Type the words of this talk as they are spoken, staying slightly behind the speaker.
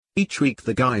Each week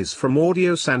the guys from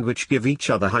Audio Sandwich give each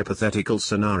other hypothetical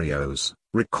scenarios,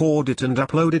 record it and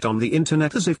upload it on the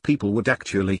internet as if people would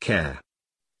actually care.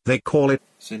 They call it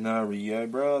Scenario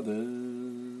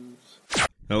Brothers.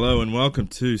 Hello and welcome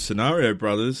to Scenario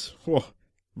Brothers. Whoa,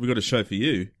 we've got a show for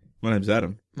you. My name's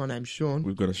Adam. My name's Sean.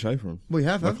 We've got a show for him. We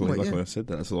have, luckily, haven't we? I said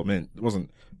that. That's all I meant. It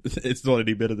wasn't. It's not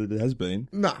any better than it has been.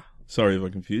 Nah. Sorry if I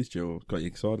confused you or got you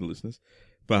excited, listeners.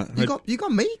 But You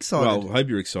got me excited. Well, I hope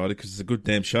you're excited because it's a good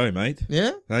damn show, mate.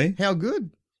 Yeah? Hey? How good?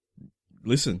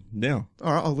 Listen, now.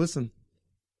 All right, I'll listen.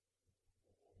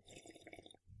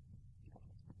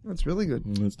 That's really good.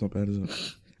 It's not bad, is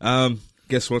it?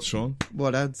 Guess what, Sean?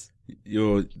 What ads?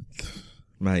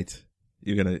 Mate,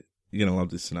 you're gonna love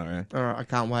this scenario. All right, I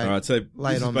can't wait. All right, so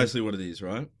Lay this it is on me. basically what it is,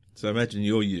 right? So imagine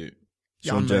you're you,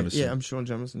 Yeah, Sean Jamison. Yeah, I'm Sean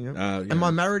Jamison, yeah. You Am know,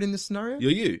 I married in this scenario?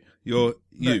 You're you. You're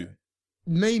you.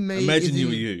 Me. Imagine you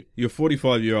were you. You're a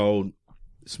 45-year-old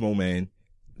small man.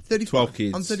 35. 12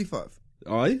 kids. I'm 35.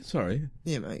 Oh, sorry.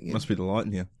 Yeah, mate. Yeah. Must be the light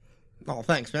in here. Oh,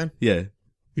 thanks, man. Yeah.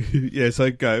 Yeah,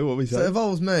 so go. What we say? So if I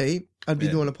was me, I'd be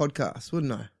Yeah. doing a podcast,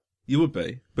 wouldn't I? You would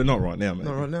be, but not right now, mate.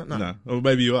 Not right now? No. Or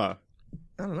maybe you are.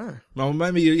 I don't know. Well,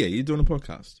 maybe you're doing a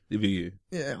podcast. If you're you.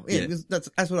 Yeah. Yeah. Because that's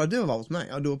what I do if I was me.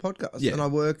 I do a podcast. Yeah. And I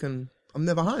work and I'm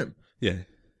never home. Yeah.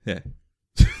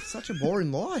 Such a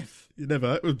boring life. You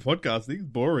never with podcasting. It's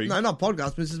boring. No, not podcast,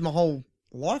 but this is my whole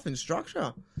life and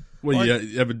structure. Well,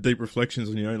 you have deep reflections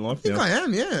on your own life I think now. I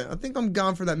am, yeah. I think I'm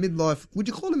going for that midlife. Would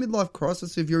you call it a midlife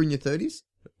crisis if you're in your 30s?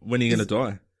 When are you going to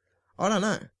die? I don't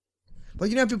know. But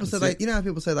you know how people say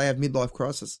they have midlife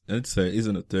crisis? It's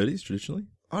isn't it 30s traditionally?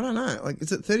 I don't know. Like,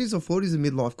 is it 30s or 40s a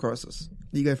midlife crisis?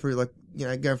 You go through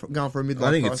going for a midlife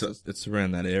I think crisis. it's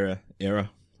around that era.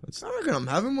 It's, I reckon I'm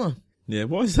having one. yeah,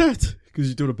 why is that? Because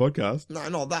you're doing a podcast. No,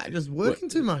 not that. Just working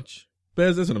too much.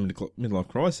 But that's not a midlife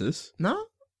crisis. No?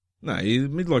 No,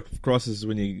 midlife crisis is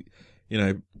when you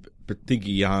think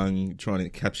you're young, trying to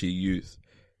capture your youth.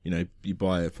 You know, you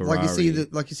buy a Ferrari.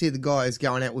 Like you see the guys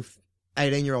going out with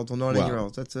 18-year-olds or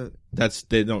 19-year-olds. That's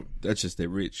just they're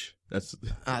rich. That's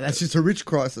just a rich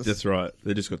crisis. That's right.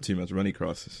 They just got too much money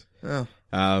crisis. Oh.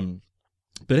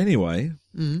 But anyway,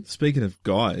 speaking of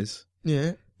guys,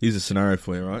 Yeah. here's a scenario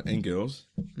for you, right? And girls.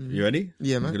 You ready?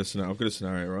 Yeah, I've mate. got a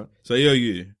scenario, right? So you're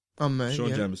you. I'm me. Sean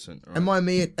yeah. Jamison. Right? Am I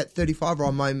me at 35 or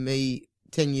am I me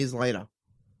 10 years later?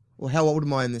 Well, how old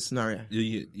am I in this scenario?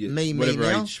 Me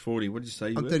now? age 40. What did you say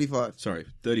you I'm were? 35. Sorry,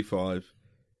 35.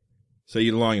 So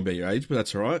you're lying about your age, but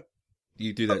that's all right.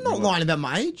 You do that. I'm not lying about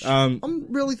my age. I'm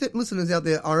really, listeners out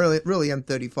there, I really am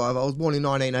 35. I was born in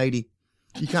 1980.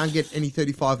 You can't get any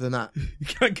 35 than that. You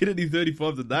can't get any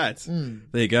 35 than that.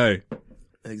 There you go.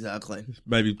 Exactly.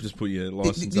 Maybe just put your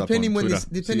license depending up on when Twitter. this-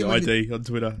 depending your when ID on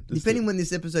Twitter. Depending when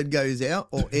this episode goes out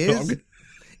or airs,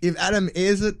 if Adam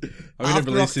airs it I'm going to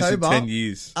after release October, this in 10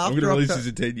 years. I'm going to after release Octo- this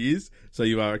in 10 years, so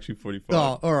you are actually 45.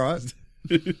 Oh, all right.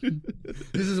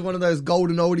 This is one of those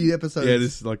golden oldie episodes. Yeah,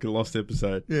 this is like a lost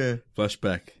episode. Yeah.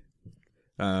 Flashback.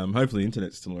 Hopefully the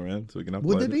internet's still around so we can upload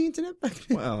Would there it. be internet back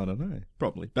then? Well, I don't know.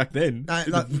 Probably. Back then. No,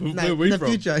 Where are we in the from?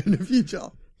 future. In the future.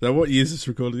 So what year is this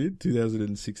recorded in?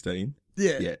 2016?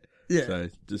 Yeah. Yeah. So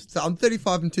just... So I'm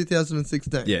 35 in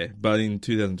 2016. Yeah, but in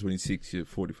 2026 you're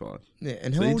 45. Yeah.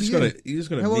 And how So old are you? you just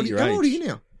got to How meet old, your how age. old are you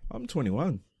now? I'm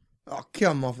 21. Oh,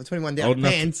 come off. 21 down Old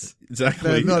enough- pants.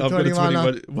 Exactly. No, not I've got a 21,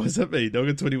 21. What does that mean? I've got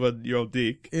a 21-year-old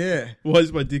dick. Yeah. Why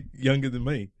is my dick younger than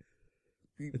me?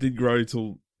 It didn't grow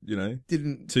till,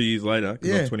 Didn't. 2 years later, because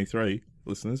Yeah. I'm 23,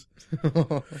 listeners.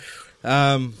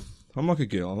 I'm like a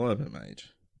girl. I love that my age.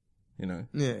 Yeah.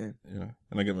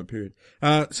 And I get my period.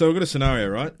 So I've got a scenario,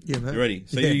 right? Yeah, mate. You ready?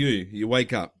 So Yeah. you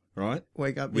wake up, right?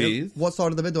 Wake up. With- Yep. What side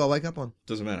of the bed do I wake up on?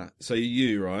 Doesn't matter. So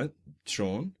you, right,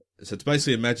 Sean? So it's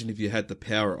basically imagine if you had the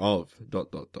power of ...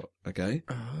 Okay?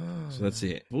 Oh. So that's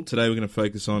it. Well, today we're going to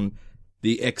focus on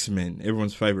the X-Men,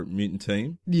 everyone's favourite mutant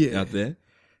team Yeah. out there.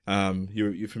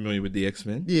 You're familiar with the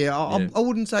X-Men? Yeah, I Yeah.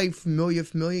 wouldn't say familiar.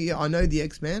 Yeah, I know the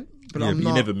X-Man, but Yeah, I'm but not.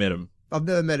 you never met them. I've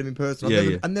never met him in person.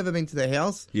 Yeah. I've never been to their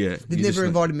house. Yeah. They've you just never know-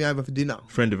 invited me over for dinner.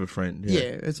 Friend of a friend. Yeah, Yeah.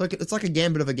 it's like a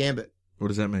Gambit of a Gambit. What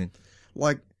does that mean?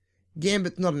 Like,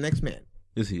 Gambit's not an X-Man,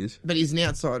 Yes, he is. but he's an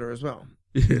outsider as well.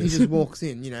 Yes. He just walks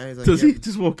in, He's like, Does yeah, he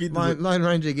just walk in? Lone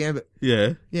Ranger Gambit.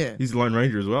 Yeah. Yeah. He's the Lone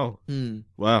Ranger as well.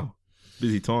 Wow.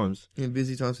 Busy times. In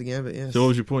busy times for Gambit, yes. So what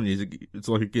was your point? It's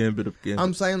like a gambit of Gambit.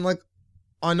 I'm saying, like,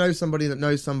 I know somebody that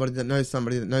knows somebody that knows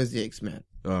somebody that knows the X-Man.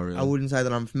 Oh, really? I wouldn't say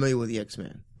that I'm familiar with the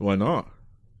X-Man. Why not?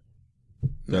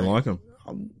 Don't No. like them.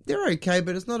 They're okay,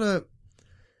 but it's not a...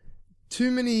 too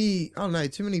many. I don't know.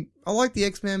 Too many. I like the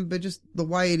X-Men, but just the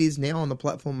way it is now on the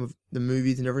platform of the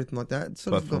movies and everything like that. It's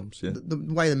sort Platforms, of the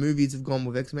way the movies have gone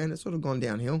with X-Men. It's sort of gone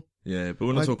downhill. Yeah, but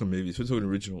we're not Like- talking movies. We're talking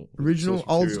original. Original, source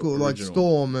old material, school, like original.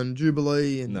 Storm and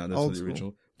Jubilee and No, that's old not the school.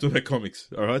 original. Talk about comics.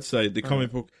 All right, so the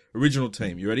comic book original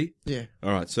team. You ready? Yeah.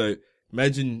 All right, so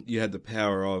imagine you had the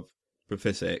power of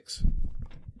Professor X,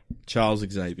 Charles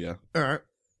Xavier. All right.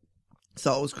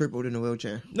 So I was crippled in a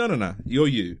wheelchair. No. You're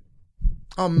you,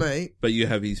 I'm me. but you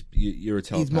have you're a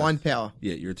telepath. His mind power.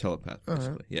 Yeah, you're a telepath, All right.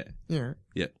 basically. Yeah. Yeah.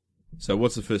 Yeah. So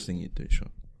what's the first thing you'd do,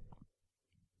 Sean?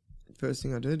 First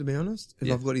thing I do, to be honest, if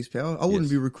Yeah. I've got his power, I wouldn't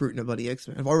Yes. be recruiting a bloody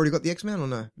X-Men. Have I already got the X-Men or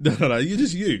no? No, you're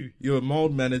just you. You're a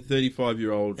mild-mannered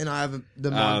 35-year-old And I have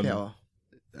the mind Um,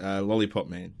 power. lollipop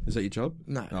man. Is that your job?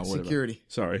 No, Oh, whatever. security.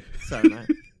 Sorry. Sorry, mate.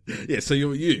 Yeah, so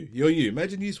you're you. You're you.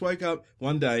 Imagine you just wake up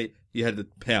one day, you had the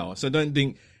power. So don't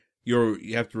think you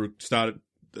have to start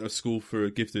a school for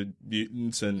gifted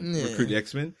mutants and Yeah. recruit the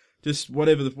X-Men. Just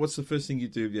whatever. What's the first thing you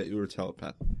do if you're a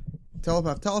telepath?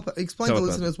 Telepath. Explain to Telepath.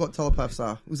 listeners what telepaths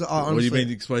are. What do you mean?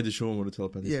 Explain to Sean what a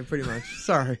telepath is. Yeah, pretty much.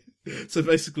 Sorry. So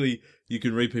basically, you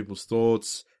can read people's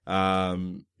thoughts.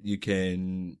 You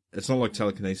can. It's not like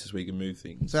telekinesis where you can move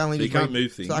things. So I only you just can't read-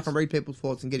 move things. So I can read people's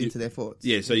thoughts and get into their thoughts.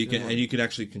 Yeah, so you can, and you can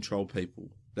actually control people.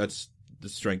 That's the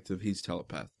strength of his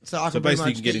telepath. So I So can pretty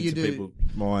basically, much you can get you into to.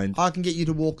 people's mind. I can get you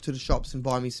to walk to the shops and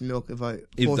buy me some milk if I.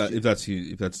 If force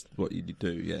you. if that's what you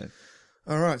do, yeah.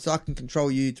 All right, so I can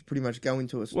control you to pretty much go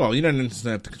into a. Well, you don't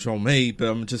necessarily have to control me, but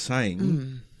I'm just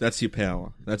saying that's your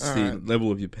power. That's All the right.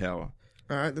 level of your power.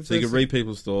 All right, the So you first can read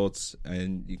people's thoughts,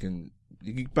 and you can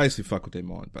basically fuck with their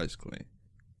mind. Basically,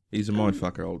 he's a mind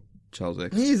fucker, old Charles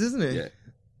X. He is, isn't he? Yeah.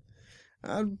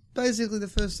 Basically, the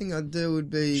first thing I'd do would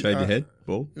be Shave your head,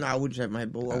 bald. No, I wouldn't shave my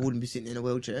head bald. I wouldn't be sitting in a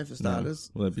wheelchair for starters.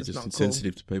 Well, that'd be It's just not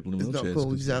insensitive to people in It's not wheelchairs. cool,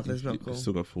 'cause exactly, it's not you've cool.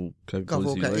 still got full Cool.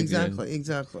 capability. of your leg, Exactly,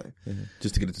 exactly. Yeah.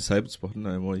 Just to get a disabled spot.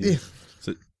 No, why are you? Yeah.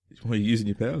 So, why are you using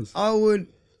your powers? I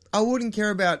wouldn't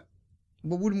care about,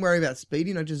 wouldn't worry about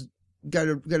speeding. I just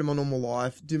go to my normal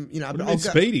life. Do What do you I'll mean go,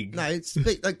 speeding? No, it's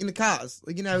like in the cars.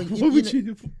 Like Why would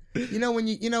you? you know when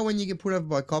you get put over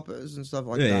by coppers and stuff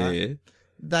like Yeah, that. yeah.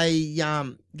 They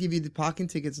give you the parking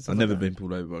tickets and stuff. I've never like that. been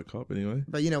pulled over by a cop anyway.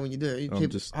 But you know when you do, I'm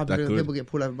just that hypothetically, good. people get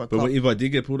pulled over by But cops. if I did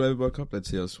get pulled over by a cop, they'd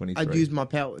say I was 23. I'd use my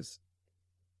powers,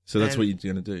 So that's and- what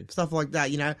you're going to do. stuff like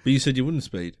that. You know, But you said you wouldn't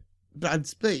speed. but I'd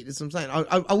speed. That's what I'm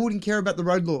saying. I wouldn't care about the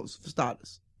road laws for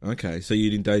starters. Okay, so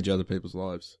you'd endanger other people's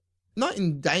lives. Not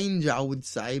in danger, I would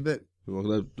say, but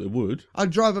Well, they would. I'd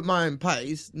drive at my own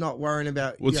pace, not worrying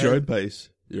about. What's you your know, own pace,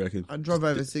 you reckon? I'd drive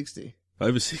over 60.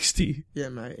 Over 60 Yeah,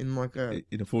 mate. In like a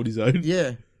in a 40 zone?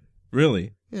 yeah,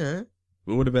 Really? yeah.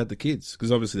 But what about the kids?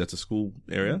 Because obviously that's a school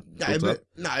area. No, built but up.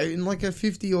 no, in like a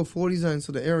 50 or 40 zone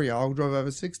sort of area, I'll drive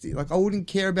over 60. Like I wouldn't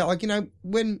care about like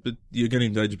when. But you're going to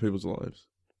endanger people's lives.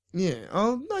 Yeah.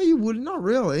 Oh no, you wouldn't. Not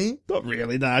really. Not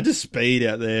really, nah. Just speed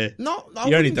out there. No,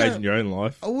 You're only endangering your own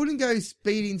life. I wouldn't go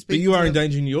speeding. But you are to the-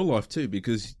 endangering your life too,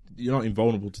 because you're not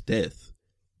invulnerable to death.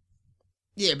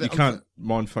 Yeah, but You can't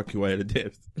mind fuck your way out of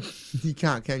death. You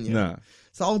can't, can you? No.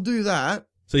 So I'll do that.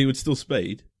 So you would still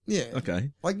speed. Yeah.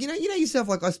 Okay. Like you know yourself.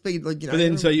 Like I speed. Like But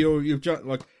then, so you've just,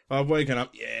 like, I've woken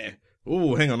up, yeah.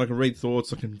 Oh, hang on, I can read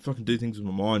thoughts. I can fucking do things with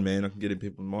my mind, man. I can get in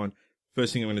people's mind.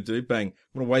 First thing I'm going to do, bang,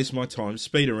 I'm going to waste my time,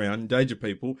 speed around, endanger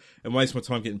people, and waste my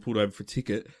time getting pulled over for a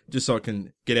ticket just so I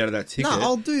can get out of that ticket. No,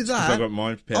 I'll do Because that. I've got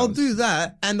mind powers. I'll do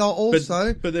that, and I'll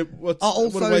also But then what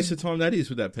I'll a waste of time that is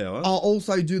with that power. I'll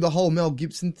also do the whole Mel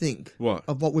Gibson thing What?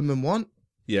 of what women want.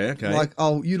 Yeah, okay. Like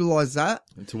I'll utilize that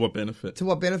And to what benefit? to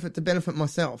what benefit? To benefit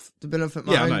myself, to benefit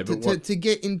my Yeah, I own, know, but what- to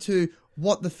get into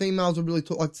what the females are really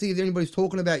like. See if anybody's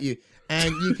talking about you,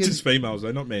 and you can Just females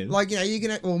though, not men. like you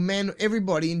can men,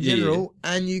 everybody in Yeah, general,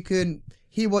 and you can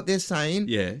hear what they're saying.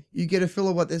 yeah. You get a feel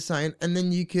of what they're saying, and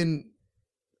then you can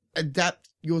adapt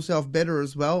yourself better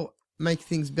as well, make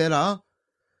things better.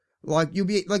 Like you'll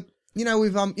be like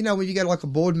with when you go to like a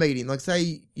board meeting, like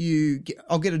say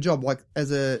I'll get a job like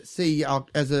as a CEO,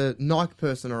 as a Nike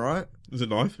person, all right? There's a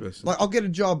knife person. Like I'll get a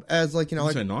job as like Did you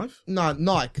like say knife? no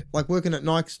Nike, like working at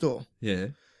Nike store Yeah.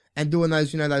 and doing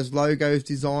those those logos,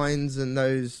 designs, and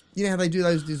those how they do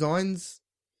those designs.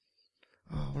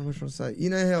 Oh, what am I trying to say? You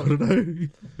know I how don't know.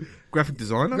 Graphic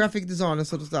designer? graphic designer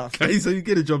sort of stuff. Okay, so you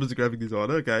get a job as a graphic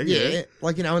designer, okay. Yeah,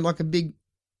 like in like a big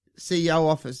CEO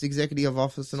office, executive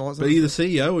office, and all that. But Sort are you of the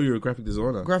CEO or you're a graphic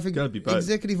designer? graphic Gotta be both.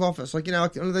 executive office, like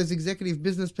like one of those executive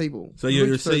business people. So you're a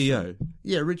Rich person. CEO.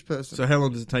 Yeah, rich person. So how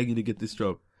long does it take you to get this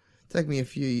job? Take me a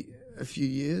few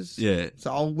years. Yeah.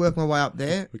 So I'll work my way up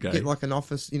there. Okay. Get like an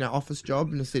office, office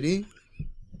job in the city.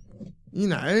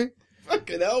 Work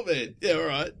Fucking hell, man. Yeah, all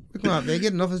right. my way up there,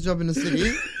 get an office job in the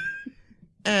city,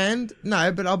 And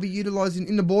no, but I'll be utilizing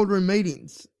in the boardroom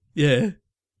meetings. Yeah.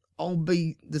 I'll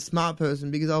be the smart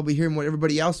person because I'll be hearing what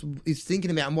everybody else is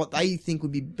thinking about and what they think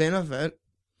would be benefit,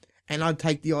 and I'd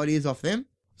take the ideas off them.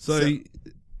 So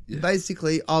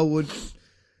Basically, I wouldn't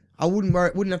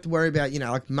have to worry about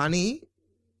like money,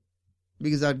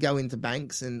 because I'd go into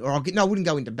banks I wouldn't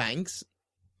go into banks.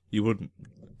 you wouldn't.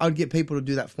 I'd get people to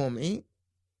do that for me.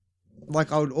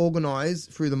 Like I would organise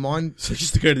through the mind. So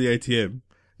just to go to the ATM.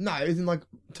 No, as in like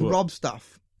to What? rob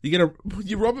stuff. You're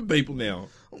robbing people now.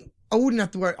 I wouldn't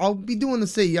have to worry. I'll be doing the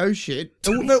CEO shit.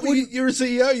 You're a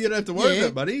CEO. You don't have to worry Yeah.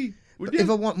 about money. Would you? If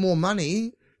I want more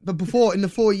money, but before in the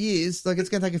 4 years, like it's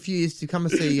going to take a few years to become a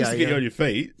CEO. Just to get you on your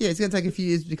feet. Yeah, it's going to take a few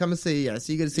years to become a CEO.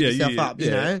 So you got to set Yeah, yourself up, you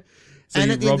yeah. know. So And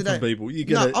you at the end rob of the from day- people. You're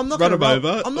going to I'm not run gonna them rob-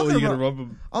 over, I'm not or gonna you're going to rob- rob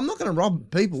them. I'm not going to rob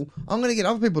people. I'm going to get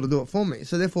other people to do it for me.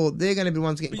 So therefore, they're going to be the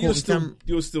ones getting But caught.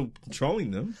 you're still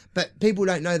controlling them. But people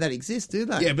don't know that exists, do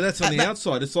they? Yeah, but that's on the But-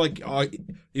 outside. It's like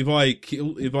if I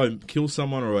kill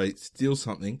someone or I steal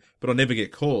something, but I never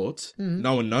get caught,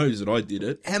 no one knows that I did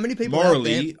it. How many people out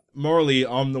there? Morally,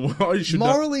 I'm the one. I should know.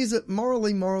 Morally, is it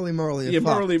morally? Yeah,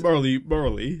 fucked.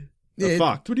 morally. Yeah. They're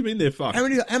fucked. What do you mean they're fucked?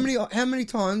 How many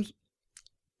times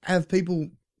have people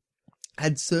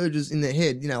had surges in their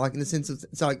head? Like in the sense of,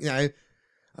 it's like, I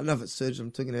don't know if it's surges I'm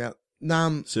talking about.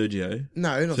 Sergio.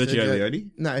 No, not Sergio Sergio.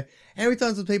 Leone? No. How many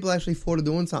times have people actually thought of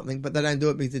doing something, but they don't do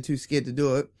it because they're too scared to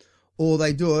do it, or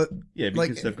they do it? Yeah, because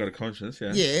like, they've got a conscience.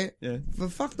 Yeah. Yeah. Yeah.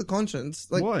 But fuck the conscience.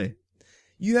 Like, Why?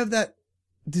 you have that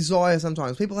desire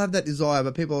sometimes. People have that desire,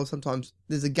 but people sometimes,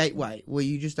 there's a gateway where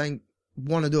you just don't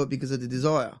want to do it because of the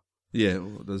desire. Yeah,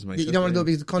 well, it doesn't make sense. You don't want to do it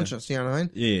yeah. because of conscience, you know what I mean?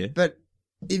 Yeah. But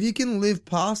if you can live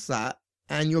past that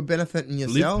and you're benefiting Live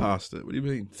yourself, past it. What do you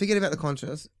mean? forget about the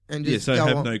conscience and just Yeah, so go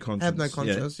have on. no conscience. Have no Yeah.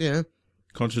 conscience, yeah.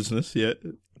 Consciousness, yeah.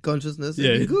 Consciousness,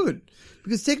 Yeah. it'd be good.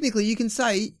 Because technically you can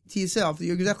say to yourself that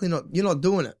you're not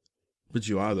doing it. But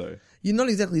you are, though. You're not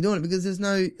exactly doing it because there's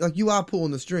no, like, you are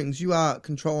pulling the strings, you are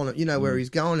controlling it, you know where he's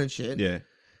going and shit. Yeah.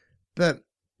 But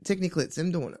technically it's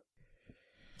them doing it.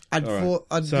 I'd All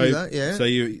right. do that, yeah.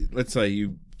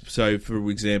 So for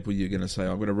example, you're going to say,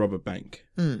 I'm going to rob a bank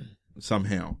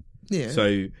somehow. Yeah.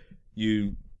 So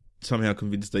you somehow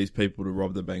convince these people to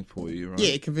rob the bank for you, right?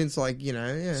 Yeah, convince, like,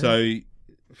 yeah. So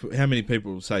how many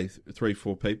people? Say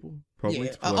 3-4 people, probably.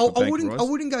 Yeah. to pull off a I bank wouldn't. rise? I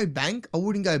wouldn't go bank. I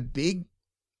wouldn't go big.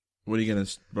 What are you going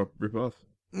to rip off?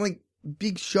 Like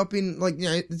big shopping, like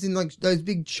it's in like those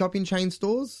big shopping chain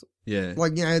stores. Yeah.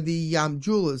 Like the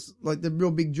jewelers, like the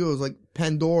real big jewelers, like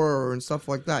Pandora and stuff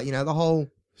like that. The whole.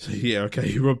 So yeah, okay,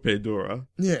 you rob Pandora.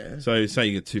 Yeah. So say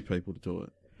you get 2 people to do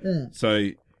it. So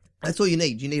That's all you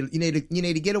need. You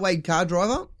need a getaway car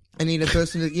driver. And you need a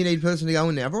person to go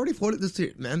in there. I've already thought of this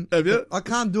shit, man. Have you? I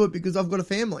can't do it because I've got a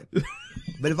family.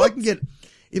 But if I can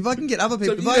get other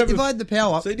people, So if I had the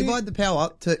power, So if I had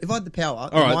the power,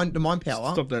 All right. the mind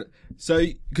power. Stop that. So,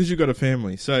 because you've got a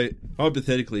family. So,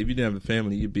 hypothetically, if you didn't have a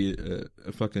family, you'd be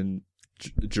a fucking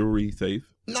jewelry thief.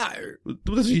 No, Well,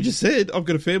 that's what you just said. I've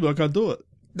got a family. I can't do it.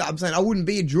 no, I'm saying I wouldn't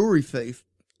be a jewelry thief.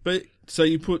 But so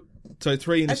you put 3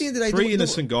 At the end of the day, three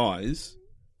innocent guys.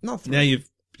 Not three. Now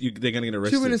they're going to get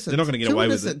arrested. Too innocent. They're not going to get away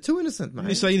with it. Too innocent, mate.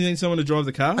 You say you need someone to drive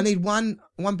the car. I need one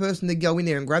person to go in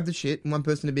there and grab the shit, and one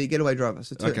person to be a getaway driver.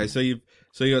 So two. Okay, so you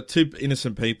got 2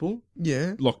 innocent people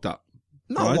Yeah. locked up.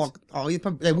 Not Right. locked. Oh,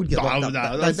 they would get locked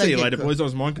up. I'll see you later, boys. I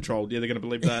was mind controlled. Yeah, they're going to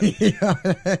believe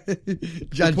that.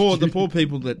 Judge. the poor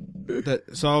people that.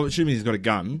 So I'm assuming he's got a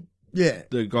gun. Yeah.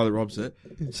 The guy that robs it.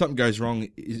 Something goes wrong.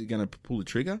 Is he going to pull the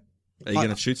trigger? Are you going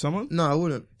to shoot someone? No, I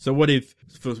wouldn't. So what if,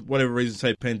 for whatever reason,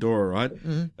 say Pandora, right?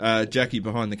 Mm-hmm. Jackie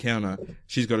behind the counter,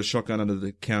 she's got a shotgun under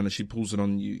the counter. She pulls it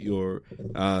on your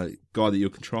guy that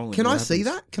you're controlling. Can What I see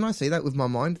happens? that? Can I see that with my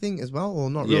mind thing as well, or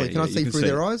not Yeah, really? Can I you see through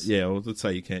their eyes? Yeah, well, let's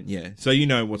say you can. Yeah, so you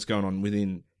know what's going on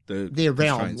within Their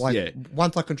realm. constraints. Like yeah,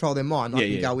 once I control their mind, I Yeah,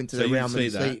 can yeah. go into So their you realm see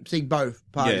and that. see both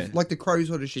parties. Yeah. Like the crow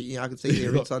sort of shit. I can see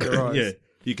their inside their eyes. yeah.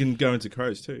 You can go into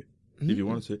crows too if Mm-hmm. you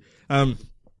wanted to.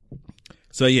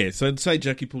 So yeah, so say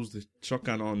Jackie pulls the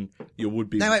shotgun on your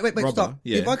would-be No, wait, robber. stop.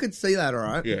 Yeah, If I could see that, all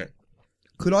right, yeah,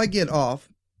 could I get off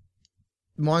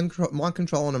mind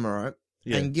controlling them, all right,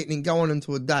 yeah. and going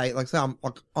into a day, like say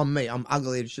I'm me, I'm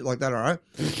ugly and shit like that, all right?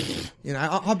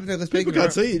 Hypothetically speaking, People can't all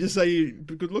right? see you. Just say you're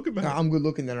good looking, man. No, I'm good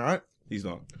looking then, all right? He's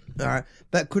not. All right.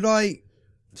 But could I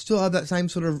still have that same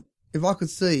sort of, if I could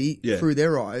see Yeah. through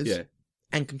their eyes Yeah,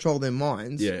 and control their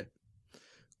minds, yeah.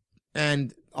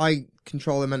 and I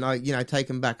control them and I, take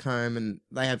them back home and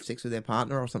they have sex with their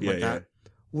partner or something Yeah, like that,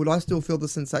 would I still feel the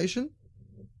sensation?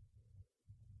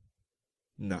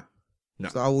 No. No.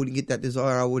 So I wouldn't get that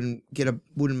desire. I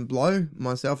wouldn't blow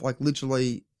myself, like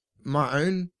literally my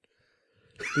own.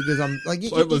 because I'm like, I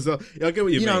get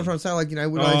what you know mean. what I'm trying to say. Like, you know,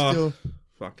 would I still?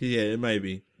 Fuck yeah,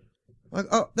 maybe. Like,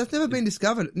 oh, that's never been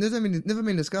discovered. Never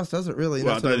been discussed, has it? Really?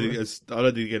 Well, I That's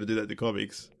don't think you're gonna do that to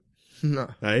comics. no,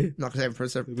 Hey, not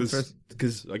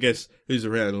because I guess who's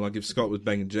around? Like if Scott was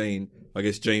banging Jean, I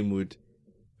guess Jean would.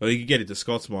 Well, you could get into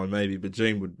Scott's mind maybe, but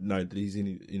Jean would know that he's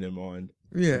in her mind.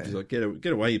 Yeah. She's like, get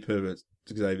away, you pervert,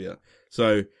 Xavier.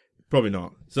 So probably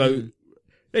not. So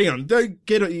hang on, don't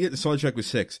get you get the sidetrack with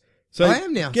sex. So I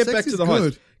am now. Get Sex back to is the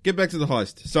good. heist. Get back to the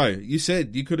heist. So you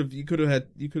said you could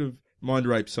have mind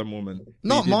raped some woman.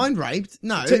 Not mind raped.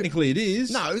 No. Technically, it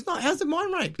is. No, it's not. How's it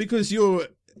mind rape? Because you're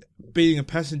being a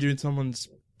passenger in someone's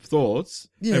thoughts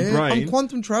Yeah, and brain. I'm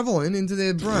quantum traveling into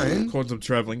their brain. Quantum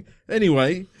traveling.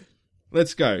 Anyway,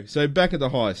 let's go. So back at the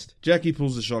heist, Jackie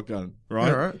pulls the shotgun,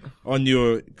 right? All right. On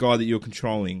your guy that you're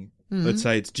controlling. Let's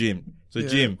say it's Jim. So Yeah.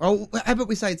 Jim. Oh, how about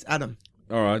we say it's Adam?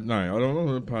 All right, no, I don't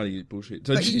want to part of your bullshit.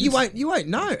 So Like, Jim's- you won't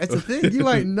know. That's the thing. You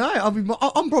won't know.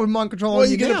 I'm probably mind controlling Well,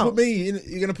 you you're gonna now. put me in.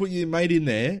 You're gonna put your mate in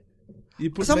there. You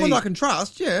put Someone me, I can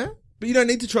trust. Yeah. but you don't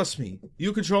need to trust me.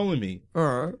 You're controlling me. All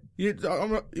right.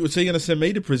 I'm not, so you're gonna send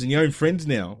me to prison? Your own friends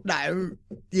now? No.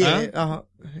 Yeah. Huh?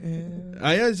 Yeah.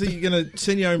 Oh, yeah, so you're gonna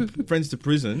send your own friends to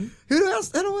prison? Who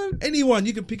else? Anyone? Anyone,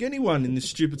 you can pick anyone in this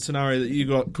stupid scenario that you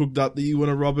got cooked up that you want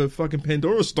to rob a fucking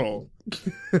Pandora store.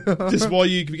 Just while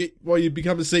you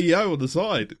become a CEO on the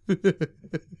side.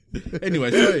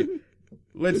 Anyway, so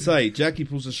let's say Jackie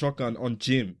pulls a shotgun on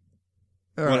Jim.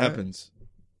 All What right. happens?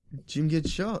 Jim gets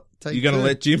shot. Take You're gonna two.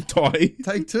 let Jim die?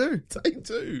 Take two. Take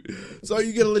two. So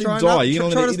you're gonna let Try him die. not- You're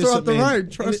gonna try let to throw up the man,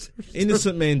 road. Try to-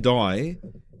 innocent man die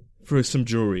for some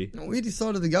jewelry. We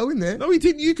decided to go in there. No, he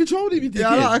didn't. You controlled him. You Yeah,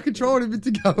 I know, I did. controlled him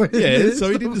to go in Yeah, there. so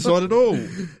he didn't decide at all.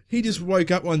 He just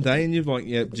woke up one day and you're like,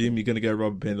 yeah, Jim, you're going to go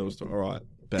rob a Pandora store. All right.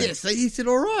 Bang. Yeah, so he said,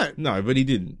 all right. No, but he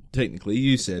didn't. Technically,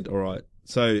 you said, all right.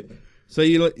 So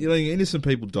you're letting innocent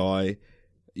people die.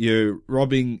 You're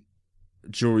robbing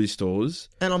jewelry stores.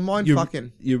 And I'm mind You're-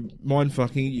 fucking. You're mind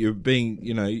fucking. You're being,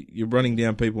 you're running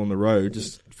down people on the road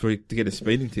just to get a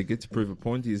speeding ticket to prove a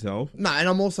point to yourself. No, and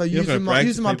I'm also You're not using gonna brag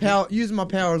my to using my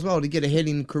power as well to get ahead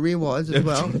in career wise as I'm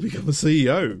well. trying to become a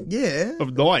CEO Yeah,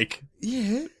 of Nike.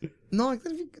 yeah. Nike,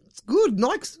 it's good.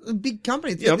 Nike's a big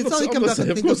company. It's, Yeah, it's only come back. I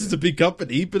of think course it's a big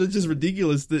company, but it's just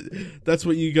ridiculous that that's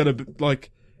what you gotta, like,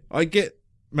 I get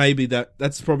maybe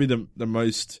that's probably the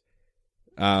most,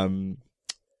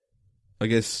 I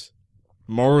guess,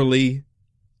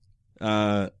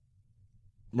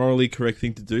 morally correct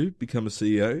thing to do, become a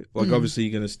CEO. Like, obviously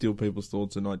you're gonna steal people's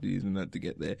thoughts and ideas and that to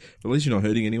get there, but at least you're not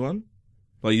hurting anyone.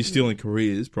 Like, you're stealing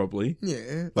careers, probably.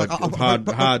 Yeah, Like, I-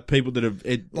 hard people that have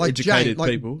educated Jane,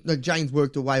 people. Like Jane's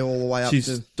worked her way all the way up She's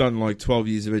to done like 12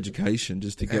 years of education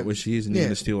just to get where she is, and you're Yeah.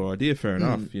 going to steal her idea. Fair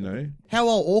enough, how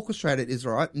I'll orchestrate it is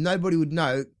right. Nobody would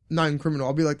know. Known criminal.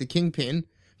 I'll be like the kingpin,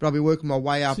 but I'll be working my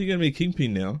way up. So you're going to be a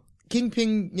kingpin now.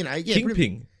 Kingpin, yeah.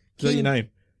 Kingpin. Is that your name?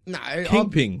 No,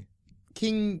 Kingpin.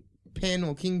 Kingpin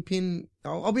or kingpin.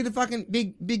 I'll be the fucking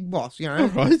big boss. All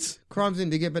right. Crime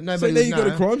syndicate, but So nobody now would you know. got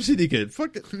a crime syndicate.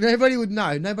 Fuck it. Nobody would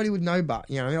know. Nobody would know, but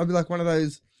I'll be like one of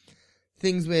those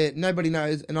things where nobody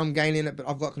knows, and I'm gaining it, but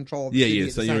I've got control of the Yeah, city yeah.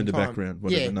 at So the you're same in the time. background.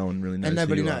 Whatever. Yeah. No one really knows. And who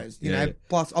nobody you are. knows. Yeah.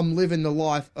 Plus, I'm living the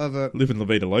life of a. Living La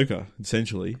Vida Loca,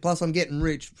 essentially. Plus, I'm getting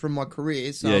rich from my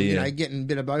career, so Yeah, I'm, getting a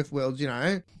bit of both worlds.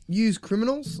 Use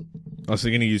criminals. Oh, so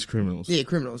you're going to use criminals. Yeah,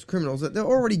 criminals. They're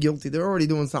already guilty. They're already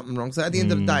doing something wrong. So at the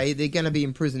end of the day, they're going to be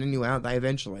in prison anyway, aren't they?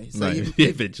 Eventually. So No, you,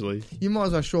 eventually. you might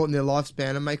as well shorten their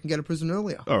lifespan and make them go to prison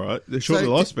earlier. All right. They're short So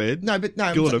the lifespan. No, but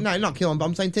no, Killing them. no, not killing. But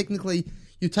I'm saying technically,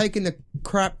 you're taking the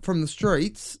crap from the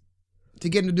streets to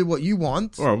get them to do what you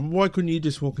want All right. Why couldn't you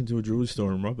just walk into a jewelry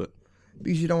store and rob it?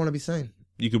 because you don't want to be seen.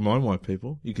 You could mind wipe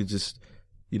people. You could just,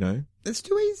 It's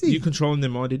too easy. You're controlling their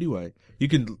mind anyway. You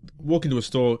can walk into a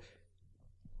store.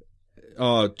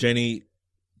 Oh, Jenny,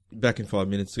 back in 5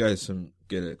 minutes. Go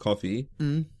get a coffee.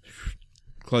 Mm.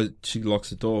 Close. She locks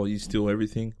the door. You steal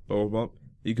everything. Blah blah blah.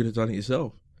 You could have done it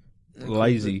yourself.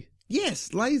 Lazy.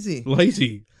 Yes, lazy.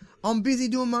 Lazy. I'm busy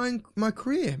doing my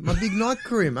career, my big night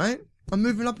career, mate. I'm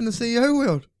moving up in the CEO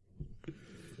world.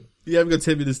 You haven't got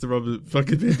 10 minutes to rob a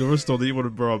fucking Pandora store that you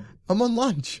want to rob. I'm on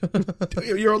lunch.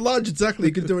 You're on lunch, exactly.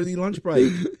 You can do it in your lunch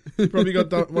break. You probably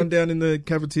got one down in the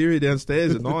cafeteria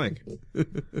downstairs at Nike.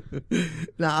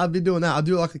 Nah, I've been doing that. I'll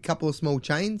do like a couple of small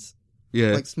chains,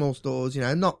 Yeah. like small stores.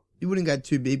 You wouldn't go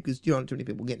too big because you don't want too many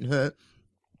people getting hurt.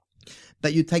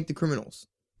 But you take the criminals.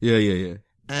 Yeah.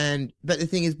 But the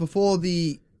thing is, before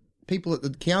the people at the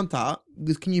counter,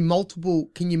 because can you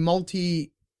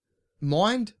multi-mind?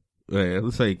 Yeah,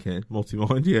 let's say you can.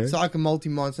 Multi-mind, yeah. So I can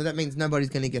multi-mind, so that means nobody's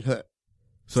going to get hurt.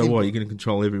 So simple. what? You're going to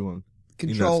control everyone?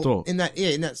 control store. in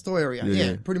that store area. Yeah, Yeah,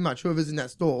 yeah. pretty much whoever's in that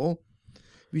store.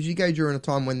 Because you go during a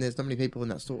time when there's not many people in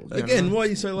that store. You know what I Again, mean? why are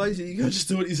you so lazy? You gotta just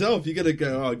do it yourself. You gotta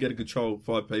go, I gotta control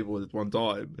 5 people at one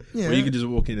time. Yeah. Or you can just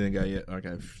walk in and go, yeah,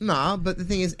 okay. Nah, but the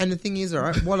thing is, all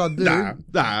right, what I do,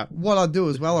 Nah. what I do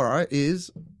as well, all right, is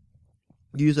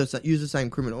use the same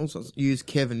criminals. So use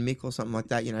Kev and Mick or something like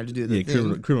that, you know, to do the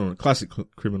Yeah, thing. classic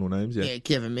criminal names, yeah. Yeah,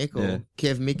 Kev and Mick, or Yeah.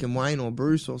 Kev, Mick and Wayne, or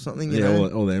Bruce, or something, you Yeah, know.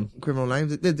 all them. Criminal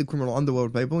names. They're the criminal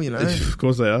underworld people, you know. Of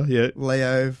course they are, yeah.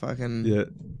 Leo, fucking Yeah.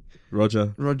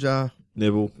 Roger, Roger,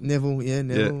 Neville,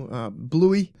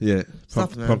 Bluey. yeah.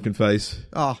 Stuff, man. Pumpkin Face.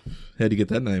 Oh, How'd you get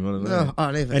that name? I don't know. no,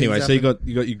 I never. Anyway, so you got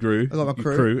your Grew. I got my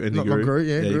your crew. and Got your my crew,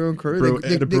 yeah, Grew and crew. Brew,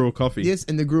 They- and a they- brew of coffee. Yes,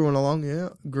 and they're grooving along, yeah,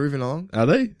 grooving along. Are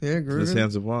they? Yeah, The grooving.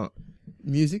 sounds of what?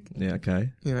 Music, Yeah,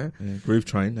 okay. you know. Yeah. Groove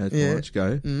Train, that's Yeah. much.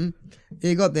 Go. Mm. Yeah,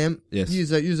 you got them. Yes. Use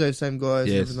those same guys.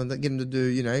 Yes. Everything like that, get them to do,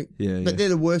 you know. Yeah, But yeah. they're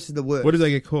the worst of the worst. What if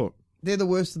they get caught? They're the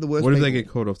worst of the worst. What if they people. get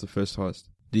caught off the first heist?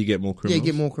 Do you get more Yeah, criminals?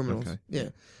 you get more criminals. Okay. Yeah.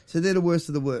 So they're the worst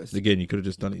of the worst. Again, you could have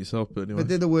just done it yourself, but anyway. But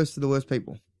they're the worst of the worst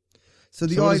people. So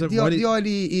the So what is it- why do the you-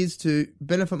 idea is to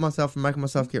benefit myself and make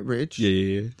myself get rich.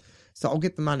 yeah. So I'll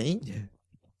get the money, Yeah.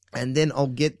 and then I'll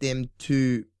get them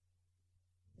to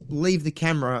leave the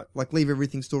camera, like leave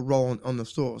everything still roll on the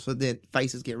store, so their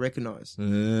faces get recognized.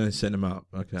 Set them up.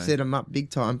 Okay. Set them up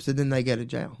big time, so then they go to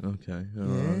jail. Okay. Yeah,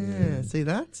 Alright, see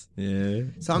that? yeah.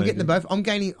 So I'm getting the both. I'm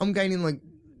gaining like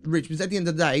rich, because at the end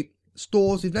of the day,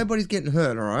 stores, if nobody's getting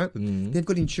hurt, all right, Mm, they've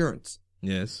got insurance.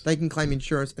 yes. They can claim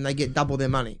insurance and they get double their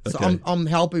money. So Okay. I'm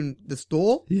helping the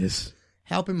store, Yes.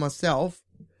 helping myself,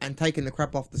 and taking the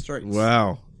crap off the streets.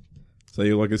 Wow. So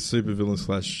you're like a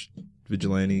supervillain /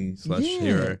 vigilante /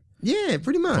 hero. Yeah,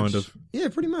 pretty much. Kind of. Yeah,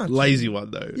 pretty much. Lazy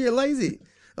one though. Yeah, lazy.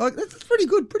 Like that's pretty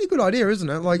good idea, isn't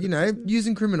it? Like, you know,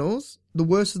 using criminals, the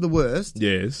worst of the worst.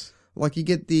 Yes. Like you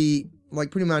get pretty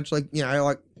much like, you know,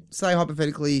 like say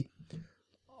hypothetically,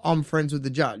 I'm friends with the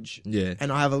judge. Yeah.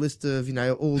 And I have a list of, you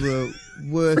know, all the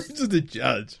worst, To the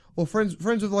judge. or friends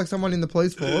with like someone in the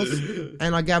police force,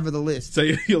 and I gather the list. So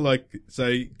you're like,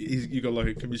 you got like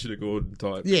a Commissioner Gordon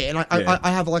type. Yeah, and Yeah.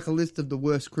 I have like a list of the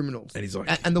worst criminals. And he's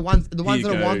like, And the ones "Here that you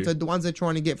are go. wanted, the ones they're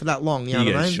trying to get for that long, you know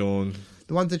yeah, what I mean? Sean,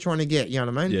 The ones they're trying to get, you know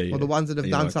what I mean? Yeah, yeah. Or the ones that have And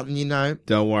you're done like- something, you know.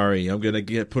 don't worry, I'm gonna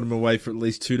put him away for at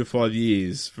least 2 to 5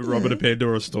 years for robbing a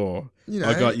Pandora store. You know.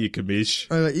 I got you, commish.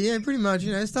 Yeah, pretty much,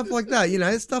 you know, stuff like that, you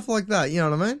know, stuff like that, you know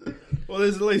what I mean? Well,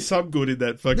 there's at least some good in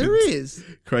that fucking There is.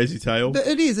 crazy tale.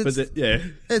 It is. But yeah,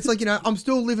 It's like, you know, I'm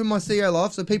still living my CEO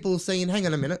life, so people are seeing, hang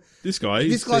on a minute, this guy,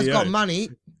 this guy's CEO. got money,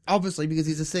 obviously, because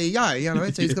he's a CEO, you know what I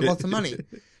mean? So he's got lots of money.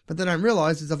 But they don't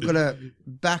realise is I've got a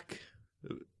back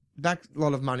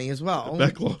lot of money as well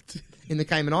Backlot. in the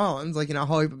Cayman Islands, like, you know,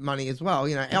 whole heap of money as well,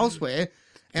 you know, elsewhere.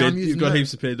 And I'm using You've got that.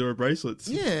 heaps of Pandora bracelets.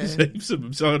 Yeah. There's heaps of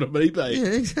them sold on eBay. Yeah,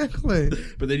 exactly.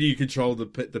 But then you control the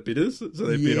bidders, so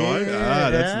they bid high.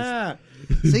 Yeah.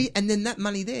 See, and then that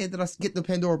money there that I get the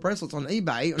Pandora bracelets on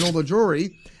eBay and all the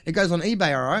jewelry, it goes on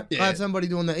eBay, all right? Yeah. I have somebody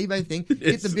doing the eBay thing, Yes.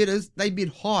 get the bidders, they bid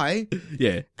high,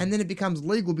 Yeah. and then it becomes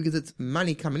legal because it's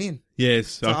money coming in. Yes.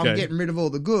 So okay. I'm getting rid of all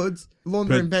the goods,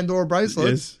 laundering Pandora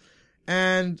bracelets, Yes.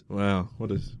 and Wow. What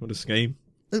a scheme.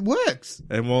 it works.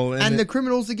 And well, And the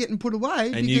criminals are getting put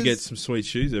away. and you get because- some sweet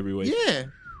shoes every week. Yeah.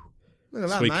 Look at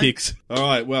that, Sweet mate. kicks. All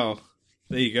right. Well,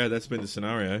 there you go. That's been the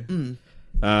scenario. Mm.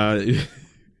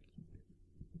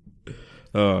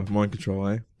 Mind control,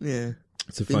 eh? Yeah.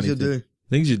 It's a Things funny you thing. do.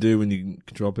 Things you do when you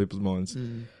control people's minds.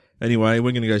 Mm. Anyway,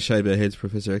 we're going to go shave our heads,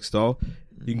 Professor X style.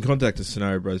 You can contact us,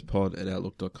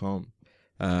 scenariobrospod@outlook.com.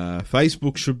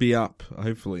 Facebook should be up,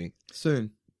 hopefully.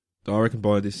 Soon. I reckon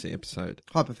by this episode.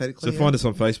 Hypothetically. So find us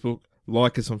on Facebook,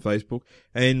 like us on Facebook,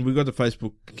 and we've got the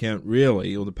Facebook account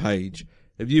really, or the page.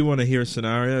 If you want to hear a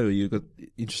scenario or you've got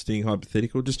interesting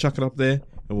hypothetical, just chuck it up there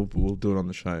and we'll do it on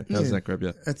the show. How's Yeah. that grab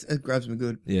you? It grabs me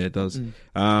good. Yeah, it does.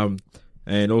 Mm.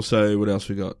 And also, what else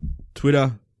we got?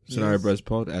 Twitter, Scenario Yes. Bros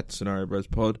Pod, @Scenario Bros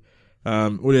Pod.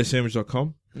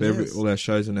 AudioSandwich.com for Yes. all our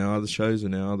shows and our other shows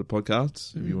and our other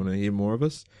podcasts, if you want to hear more of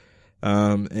us.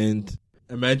 And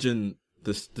imagine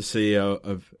the CEO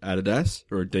of Adidas,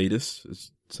 or Adidas,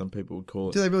 as some people would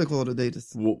call Do it, they really call it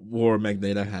Adidas? wore a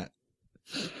Magneto hat.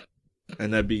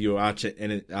 And that'd be your arch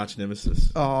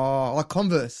nemesis. Oh, like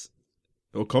Converse.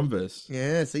 Or Converse.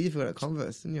 Yeah, so you've got a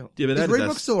Converse, didn't you? Yeah, but Is Adidas-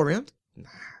 Reebok still around? Yeah,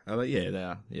 they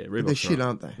are. Yeah, They're Reebok's shit, right.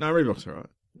 aren't they? No, Reebok's alright.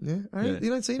 Yeah, Yeah. You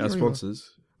don't see any Our Reebok.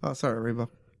 sponsors. Oh, sorry, Reebok.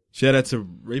 Shout out to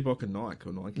Reebok and Nike,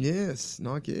 or Nike. Yes,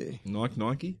 Nike.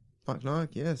 Nike?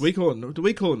 Nike, yes. Do we call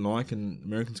it Nike and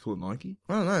Americans call it Nike?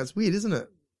 I don't know, it's weird, isn't it?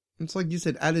 It's like you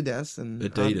said Adidas and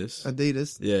Adidas.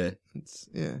 Adidas. Yeah, It's,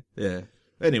 yeah. yeah.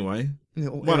 Anyway, Yeah,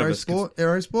 or One of us can-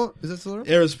 Aerosport, is that still around?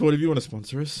 Aerosport, if you want to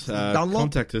sponsor us, Dunlop?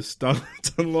 contact us. Dunlop,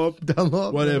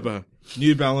 Dunlop, whatever.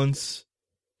 New Balance.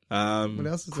 What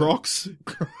else is there? Crocs.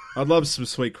 I'd love some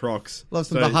sweet Crocs. Love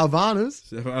some So-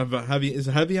 Havanas. Is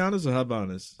it Havianas or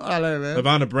Havanas? I don't know, man.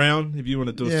 Havana Brown, if you want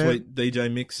to do a Yeah. sweet DJ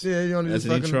mix Yeah, you want to as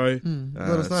just an intro.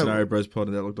 let us know.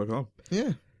 ScenarioBrosPod@outlook.com.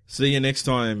 Yeah. See you next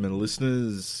time,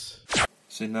 listeners.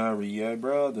 Scenario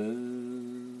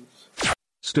Brothers.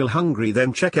 Still hungry?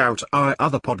 Then check out our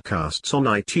other podcasts on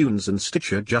iTunes and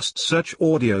Stitcher. Just search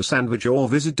Audio Sandwich or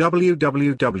visit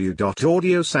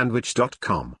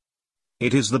www.audiosandwich.com.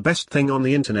 It is the best thing on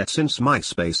the internet since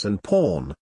MySpace and porn.